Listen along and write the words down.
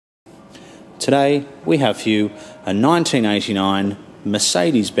Today we have for you a 1989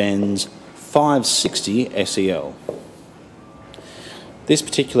 Mercedes-Benz 560 SEL. This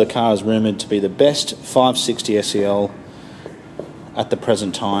particular car is rumoured to be the best 560 SEL at the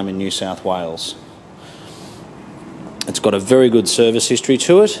present time in New South Wales. It's got a very good service history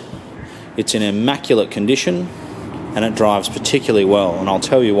to it, it's in immaculate condition, and it drives particularly well, and I'll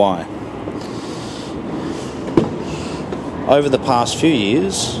tell you why. Over the past few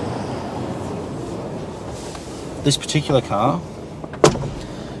years, this particular car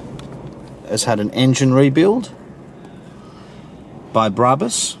has had an engine rebuild by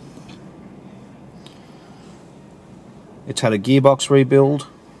Brabus. It's had a gearbox rebuild,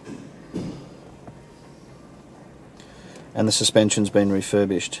 and the suspension's been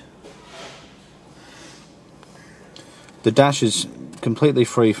refurbished. The dash is completely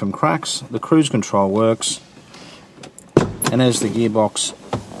free from cracks, the cruise control works, and as the gearbox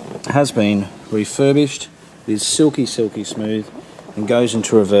has been refurbished, it is silky smooth and goes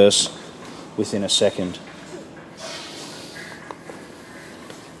into reverse within a second.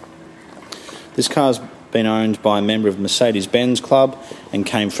 This car's been owned by a member of Mercedes-Benz Club and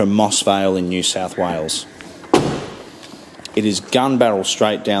came from Moss Vale in New South Wales. It is gun barrel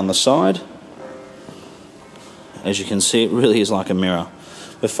straight down the side. As you can see, it really is like a mirror.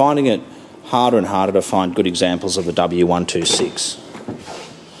 We're finding it harder and harder to find good examples of the W126.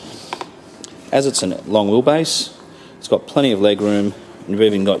 As it's a long wheelbase, it's got plenty of leg room, and you've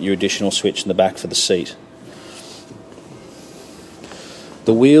even got your additional switch in the back for the seat.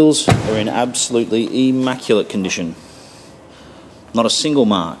 The wheels are in absolutely immaculate condition. Not a single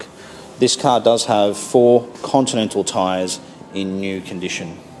mark. This car does have 4 Continental tyres in new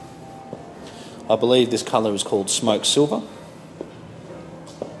condition. I believe this colour is called smoke silver.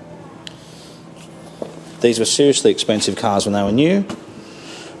 These were seriously expensive cars when they were new.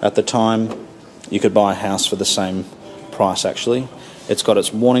 At the time, you could buy a house for the same price actually. It's got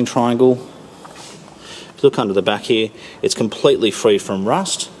its warning triangle. If you look under the back here, it's completely free from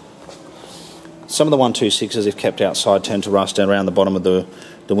rust. Some of the 126s, if kept outside, tend to rust around the bottom of the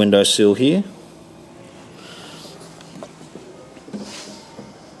windowsill here.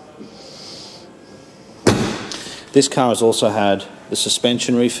 This car has also had the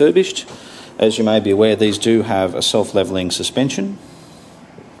suspension refurbished. As you may be aware, these do have a self-levelling suspension.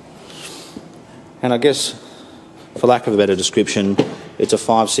 And I guess, for lack of a better description, it's a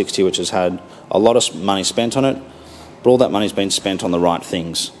 560 which has had a lot of money spent on it, but all that money's been spent on the right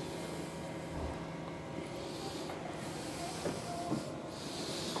things.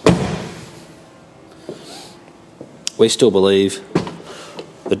 We still believe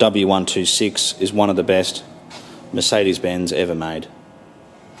the W126 is one of the best Mercedes-Benz ever made.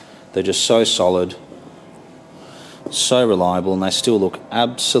 They're just so solid, so reliable, and they still look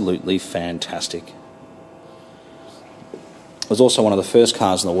absolutely fantastic. It was also one of the first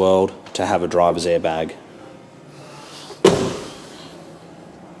cars in the world to have a driver's airbag.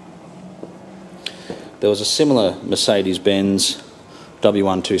 There was a similar Mercedes-Benz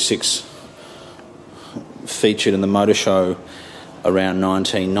W126 featured in the motor show around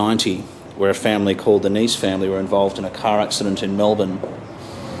 1990, where a family called the Nice family were involved in a car accident in Melbourne,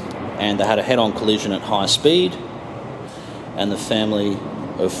 and they had a head-on collision at high speed, and the family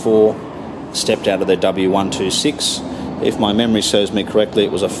of 4 stepped out of their W126. If my memory serves me correctly,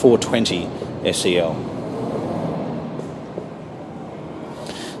 it was a 420 SEL.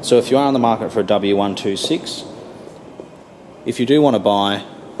 So if you are on the market for a W126, if you do want to buy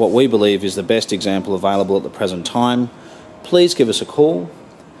what we believe is the best example available at the present time, please give us a call.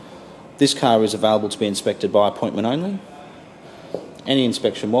 This car is available to be inspected by appointment only. Any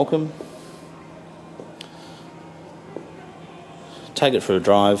inspection welcome. Take it for a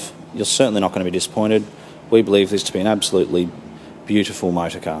drive. You're certainly not going to be disappointed. We believe this to be an absolutely beautiful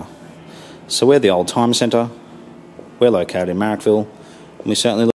motor car. So we're the Oldtimer Centre. We're located in Marrickville, and we certainly